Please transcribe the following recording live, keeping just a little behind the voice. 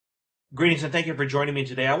Greetings and thank you for joining me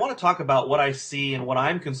today. I want to talk about what I see and what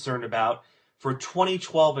I'm concerned about for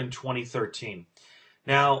 2012 and 2013.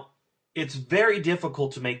 Now, it's very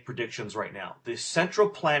difficult to make predictions right now. The central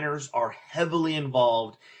planners are heavily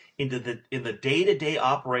involved in the day-to-day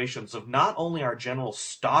operations of not only our general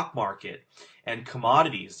stock market and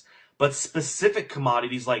commodities, but specific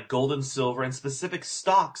commodities like gold and silver and specific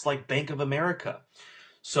stocks like Bank of America.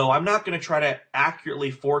 So I'm not going to try to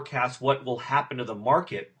accurately forecast what will happen to the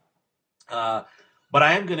market. Uh, but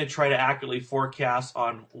I am going to try to accurately forecast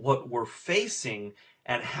on what we're facing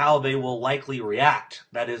and how they will likely react.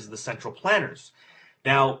 That is, the central planners.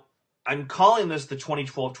 Now, I'm calling this the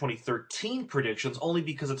 2012-2013 predictions only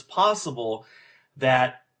because it's possible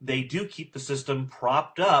that they do keep the system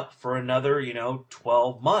propped up for another,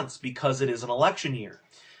 12 months because it is an election year.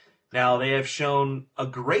 Now, they have shown a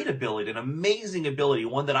great ability, an amazing ability,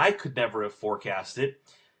 one that I could never have forecasted,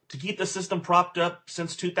 to keep the system propped up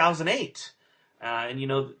since 2008.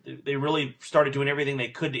 They really started doing everything they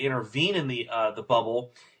could to intervene in the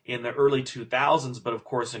bubble in the early 2000s. But of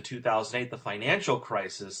course, in 2008, the financial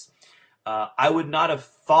crisis, I would not have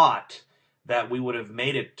thought that we would have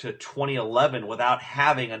made it to 2011 without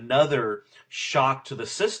having another shock to the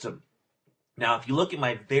system. Now, if you look at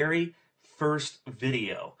my very first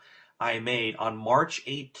video I made on March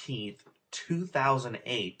 18th,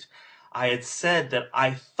 2008, I had said that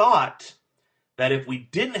I thought that if we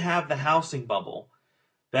didn't have the housing bubble,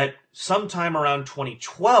 that sometime around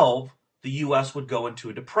 2012, the U.S. would go into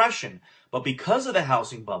a depression. But because of the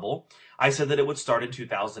housing bubble, I said that it would start in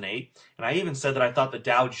 2008. And I even said that I thought the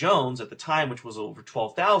Dow Jones at the time, which was over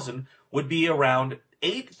 12,000, would be around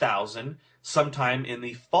 8,000 sometime in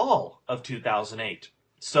the fall of 2008.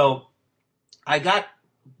 So I got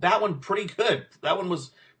that one pretty good. That one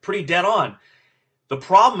was pretty dead on. The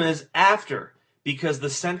problem is after, because the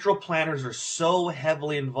central planners are so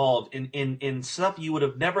heavily involved in stuff you would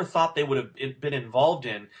have never thought they would have been involved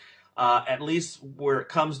in, at least where it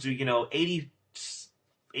comes to,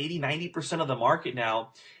 90% of the market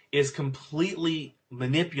now is completely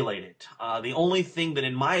manipulated. The only thing that,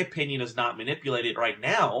 in my opinion, is not manipulated right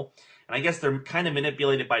now, and I guess they're kind of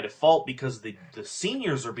manipulated by default because the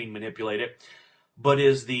seniors are being manipulated, but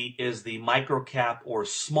is the micro cap or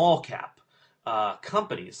small cap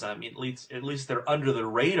companies. I mean, at least they're under the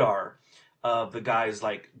radar of the guys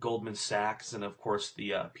like Goldman Sachs and, of course,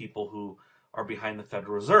 the people who are behind the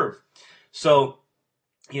Federal Reserve. So,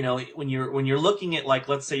 when you're looking at, like,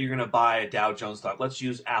 let's say you're going to buy a Dow Jones stock. Let's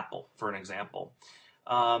use Apple for an example.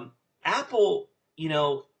 Apple,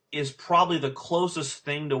 is probably the closest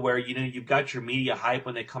thing to where, you've got your media hype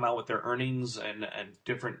when they come out with their earnings and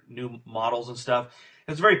different new models and stuff.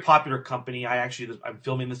 It's a very popular company. I'm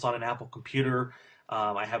filming this on an Apple computer.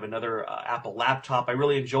 I have another Apple laptop. I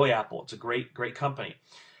really enjoy Apple. It's a great, great company.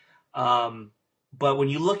 But when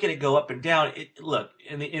you look at it go up and down, look,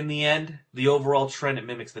 in the end, the overall trend, it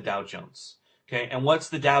mimics the Dow Jones. Okay, and what's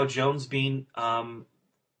the Dow Jones being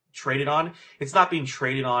traded on? It's not being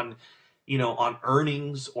traded on, on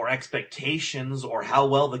earnings or expectations or how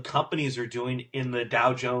well the companies are doing in the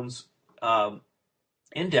Dow Jones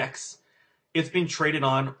index. It's being traded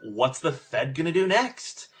on what's the Fed going to do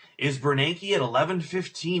next. Is Bernanke at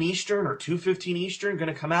 11:15 Eastern or 2:15 Eastern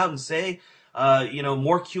going to come out and say,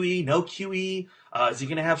 more QE, no QE? Is he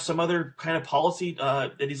going to have some other kind of policy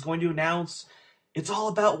that he's going to announce? It's all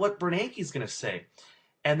about what Bernanke's going to say.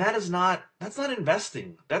 And that's not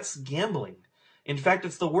investing. That's gambling. In fact,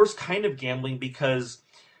 it's the worst kind of gambling because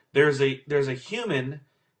there's a human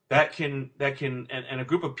that can and a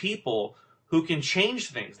group of people who can change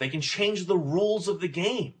things. They can change the rules of the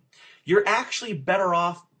game. You're actually better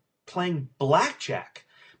off playing blackjack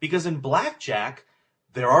because in blackjack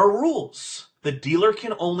there are rules. The dealer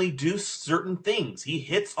can only do certain things. He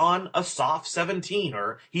hits on a soft 17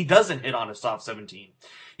 or he doesn't hit on a soft 17.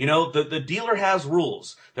 The dealer has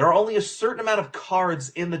rules. There are only a certain amount of cards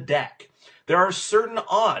in the deck. There are certain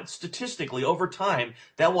odds statistically over time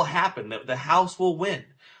that will happen, that the house will win,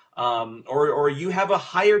 or you have a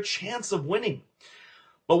higher chance of winning.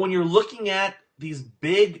 But when you're looking at these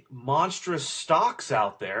big monstrous stocks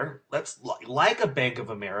out there, that's like a Bank of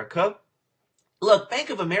America. Look, Bank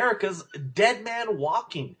of America's a dead man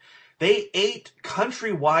walking. They ate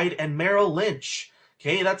Countrywide and Merrill Lynch.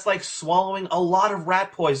 Okay, that's like swallowing a lot of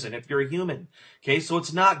rat poison if you're a human. Okay, so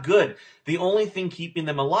it's not good. The only thing keeping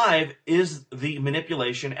them alive is the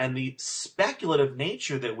manipulation and the speculative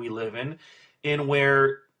nature that we live in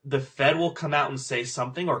where the Fed will come out and say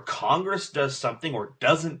something, or Congress does something, or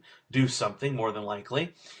doesn't do something, more than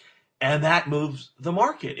likely, and that moves the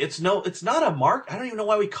market. It's not a market. I don't even know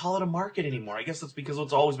why we call it a market anymore. I guess that's because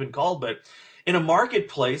it's always been called, but in a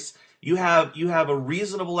marketplace, You have a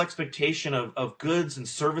reasonable expectation of goods and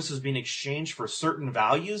services being exchanged for certain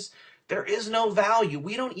values. There is no value.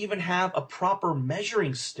 We don't even have a proper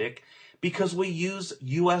measuring stick because we use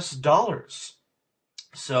US dollars.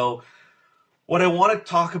 So what I want to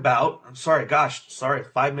talk about, I'm sorry,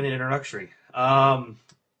 5-minute introductory,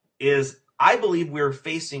 is I believe we're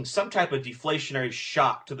facing some type of deflationary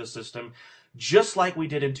shock to the system, just like we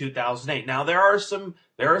did in 2008. Now there are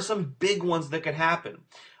some big ones that could happen.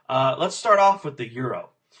 Let's start off with the euro.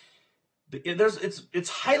 It's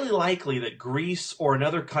highly likely that Greece or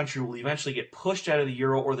another country will eventually get pushed out of the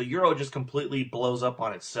euro, or the euro just completely blows up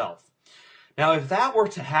on itself. Now, if that were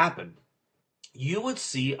to happen, you would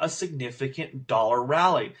see a significant dollar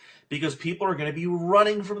rally because people are going to be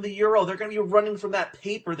running from the euro. They're going to be running from that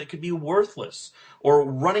paper that could be worthless, or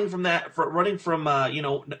running from they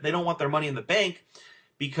don't want their money in the bank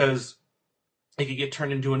because it could get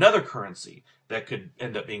turned into another currency that could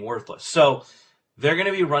end up being worthless. So they're going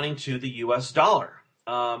to be running to the US dollar.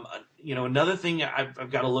 Another thing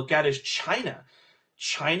I've got to look at is China.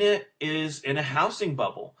 China is in a housing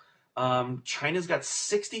bubble. China's got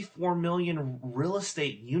 64 million real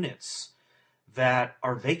estate units that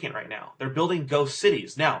are vacant right now. They're building ghost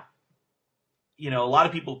cities. Now, a lot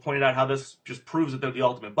of people pointed out how this just proves that they're the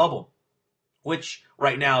ultimate bubble, which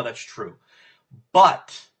right now that's true.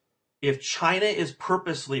 But if China is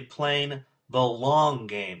purposely playing the long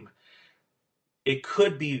game, it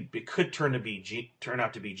could turn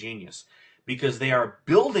out to be genius, because they are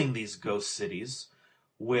building these ghost cities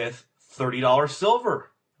with $30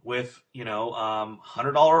 silver, with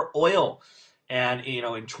 $100 oil, and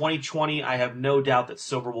in 2020 I have no doubt that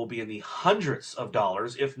silver will be in the hundreds of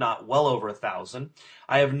dollars, if not well over 1,000.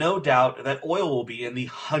 I have no doubt that oil will be in the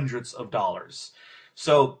hundreds of dollars.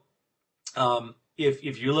 So if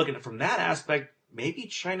you're looking at it from that aspect, maybe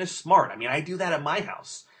China's smart. I mean, I do that at my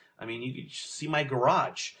house. I mean, you can see my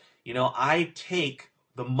garage. I take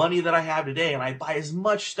the money that I have today and I buy as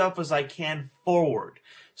much stuff as I can forward.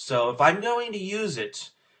 So if I'm going to use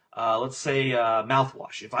it, let's say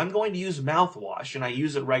mouthwash. If I'm going to use mouthwash and I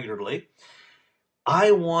use it regularly,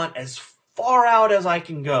 I want as far out as I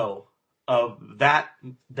can go of that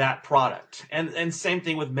product. And same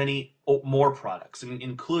thing with many more products,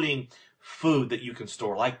 including food that you can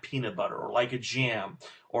store, like peanut butter, or like a jam,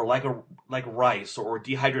 or like rice, or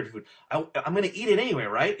dehydrated food. I'm going to eat it anyway,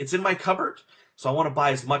 right? It's in my cupboard, so I want to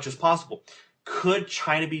buy as much as possible. Could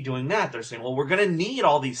China be doing that? They're saying, well, we're going to need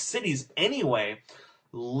all these cities anyway.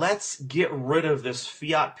 Let's get rid of this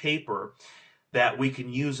fiat paper that we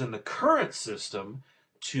can use in the current system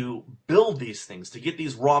to build these things, to get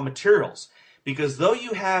these raw materials. Because though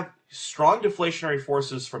you have strong deflationary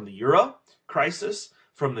forces from the euro crisis,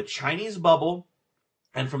 from the Chinese bubble,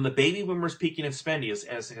 and from the baby boomers peaking in spending,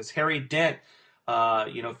 as Harry Dent,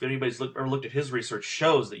 if anybody's looked at his research,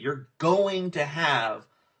 shows that you're going to have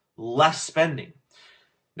less spending.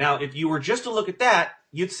 Now, if you were just to look at that,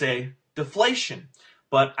 you'd say deflation.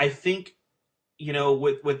 But I think,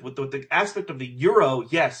 with the aspect of the euro,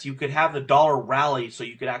 yes, you could have the dollar rally, so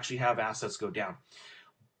you could actually have assets go down.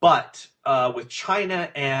 But with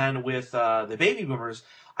China and with the baby boomers,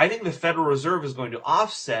 I think the Federal Reserve is going to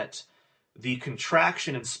offset the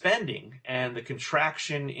contraction in spending and the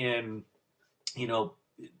contraction in,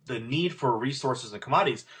 the need for resources and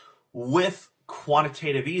commodities with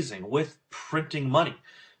quantitative easing, with printing money.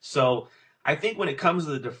 So I think when it comes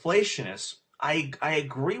to the deflationists, I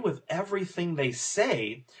agree with everything they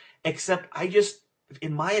say, except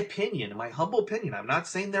in my opinion, in my humble opinion, I'm not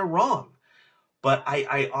saying they're wrong, but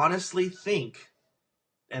I honestly think,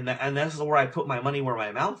 and this is where I put my money where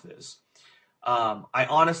my mouth is, I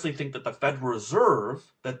honestly think that the Federal Reserve,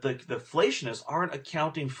 that the deflationists aren't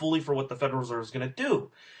accounting fully for what the Federal Reserve is going to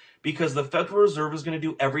do. Because the Federal Reserve is going to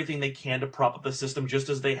do everything they can to prop up the system, just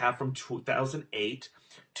as they have from 2008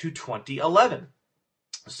 to 2011.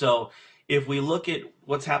 So if we look at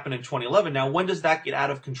what's happened in 2011, now when does that get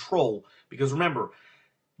out of control? Because remember,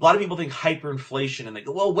 a lot of people think hyperinflation, and they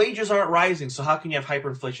go, well, wages aren't rising, so how can you have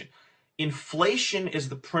hyperinflation? Inflation is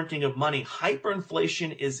the printing of money.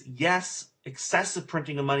 Hyperinflation is, yes, excessive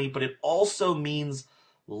printing of money, but it also means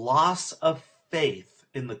loss of faith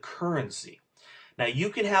in the currency. Now, you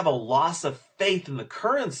can have a loss of faith in the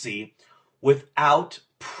currency without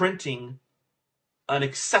printing an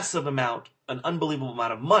excessive amount, an unbelievable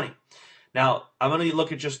amount of money. Now, I'm going to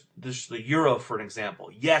look at just the euro for an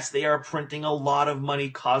example. Yes, they are printing a lot of money,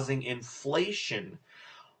 causing inflation.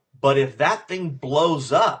 But if that thing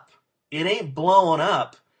blows up, it ain't blowing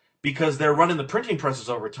up because they're running the printing presses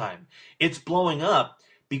over time. It's blowing up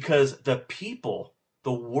because the people,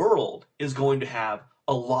 the world, is going to have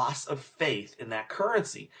a loss of faith in that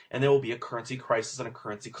currency, and there will be a currency crisis and a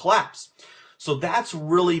currency collapse. So that's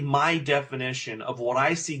really my definition of what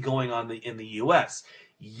I see going on in the US.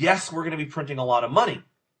 Yes, we're going to be printing a lot of money,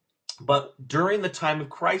 but during the time of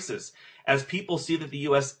crisis, as people see that the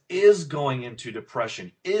US is going into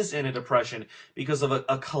depression, is in a depression because of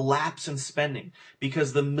a collapse in spending,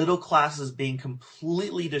 because the middle class is being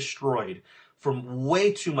completely destroyed from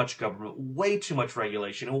way too much government, way too much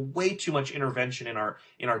regulation, and way too much intervention in our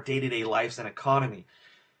day-to-day lives and economy.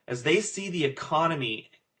 As they see the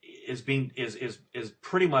economy is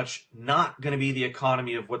pretty much not going to be the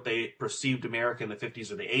economy of what they perceived America in the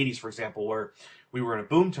 50s or the 80s, for example, where we were in a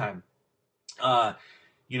boom time.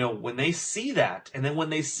 When they see that, and then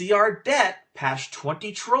when they see our debt past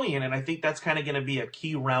 20 trillion, and I think that's kind of going to be a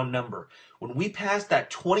key round number. When we pass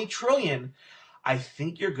that 20 trillion, I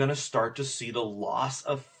think you're going to start to see the loss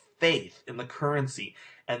of faith in the currency,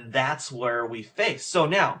 and that's where we face. So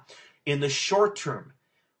now, in the short term,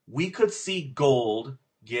 we could see gold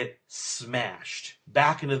get smashed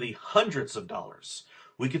back into the hundreds of dollars.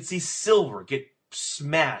 We could see silver get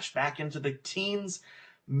smashed back into the teens,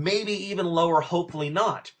 maybe even lower, hopefully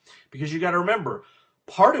not. Because you got to remember,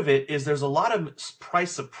 part of it is there's a lot of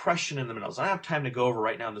price suppression in the metals. I don't have time to go over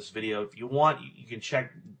right now in this video. If you want, you can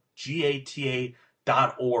check gata.org,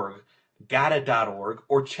 gata.org,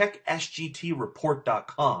 or check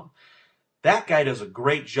sgtreport.com. That guy does a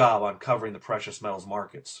great job on covering the precious metals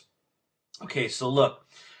markets. Okay, so look,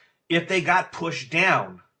 if they got pushed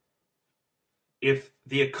down, if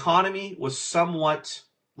the economy was somewhat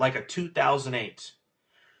like a 2008,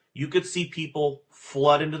 you could see people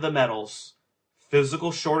flood into the metals,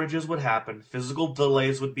 physical shortages would happen, physical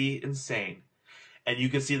delays would be insane, and you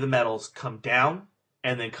could see the metals come down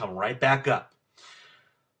and then come right back up.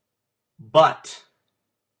 But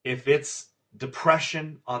if it's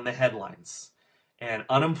depression on the headlines, and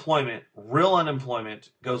unemployment, real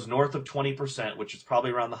unemployment, goes north of 20%, which is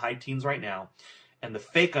probably around the high teens right now, and the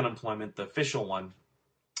fake unemployment, the official one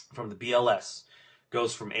from the BLS,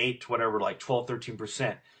 goes from 8 to whatever, like 12,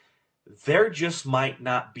 13%, there just might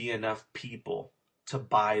not be enough people to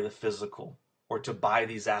buy the physical or to buy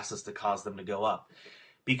these assets to cause them to go up.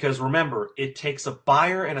 Because remember, it takes a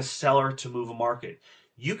buyer and a seller to move a market.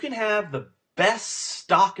 You can have the best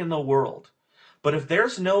stock in the world, but if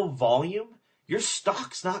there's no volume, your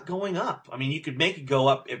stock's not going up. I mean, you could make it go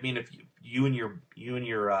up. I mean, if you're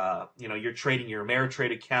trading your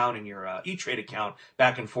Ameritrade account and your E-Trade account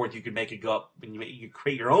back and forth, you could make it go up and you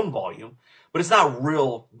create your own volume, but it's not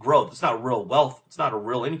real growth. It's not real wealth. It's not a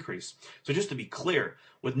real increase. So just to be clear,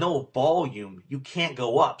 with no volume, you can't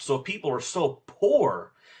go up. So if people are so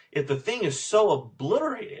poor, if the thing is so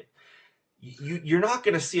obliterated, you're not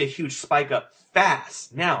going to see a huge spike up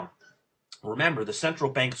fast. Now, remember, the central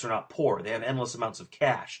banks are not poor. They have endless amounts of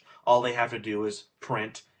cash. All they have to do is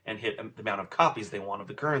print and hit the amount of copies they want of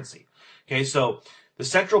the currency. Okay, so the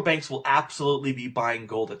central banks will absolutely be buying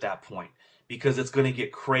gold at that point because it's going to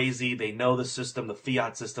get crazy. They know the system, the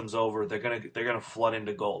fiat system's over. They're going to flood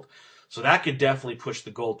into gold. So that could definitely push the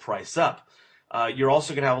gold price up. You're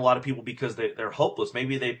also going to have a lot of people because they're hopeless.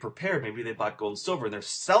 Maybe they prepared. Maybe they bought gold and silver, and they're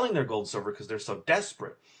selling their gold and silver because they're so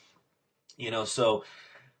desperate.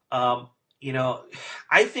 I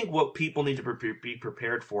think what people need to be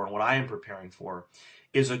prepared for, and what I am preparing for,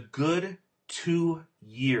 is a good 2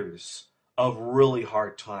 years of really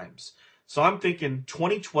hard times. So I'm thinking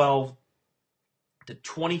 2012 to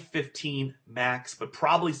 2015 max, but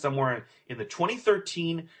probably somewhere in the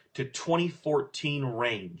 2013 to 2014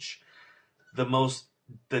 range.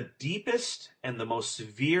 The deepest and the most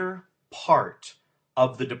severe part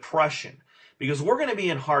of the depression, because we're going to be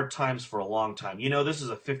in hard times for a long time. This is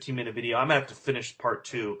a 15-minute video. I'm going to have to finish part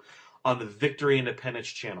 2 on the Victory Independence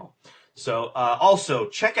channel. So also,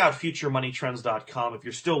 check out futuremoneytrends.com. If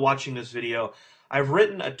you're still watching this video, I've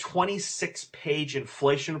written a 26-page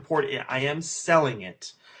inflation report. I am selling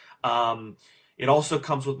it. It also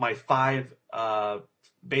comes with my 5,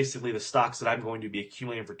 basically the stocks that I'm going to be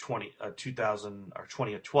accumulating for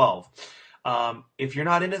 2012. If you're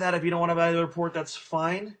not into that, if you don't want to buy the report, that's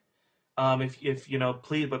fine.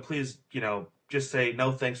 Please, just say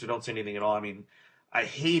no thanks or don't say anything at all. I mean, I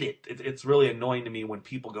hate it. It's really annoying to me when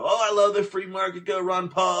people go, "Oh, I love the free market, go Ron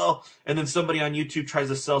Paul," and then somebody on YouTube tries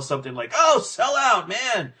to sell something like, "Oh, sell out,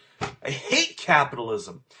 man. I hate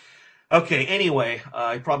capitalism." Okay, anyway,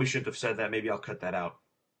 I probably shouldn't have said that. Maybe I'll cut that out.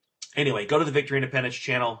 Anyway, go to the Victory Independence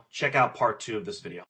channel. Check out part 2 of this video.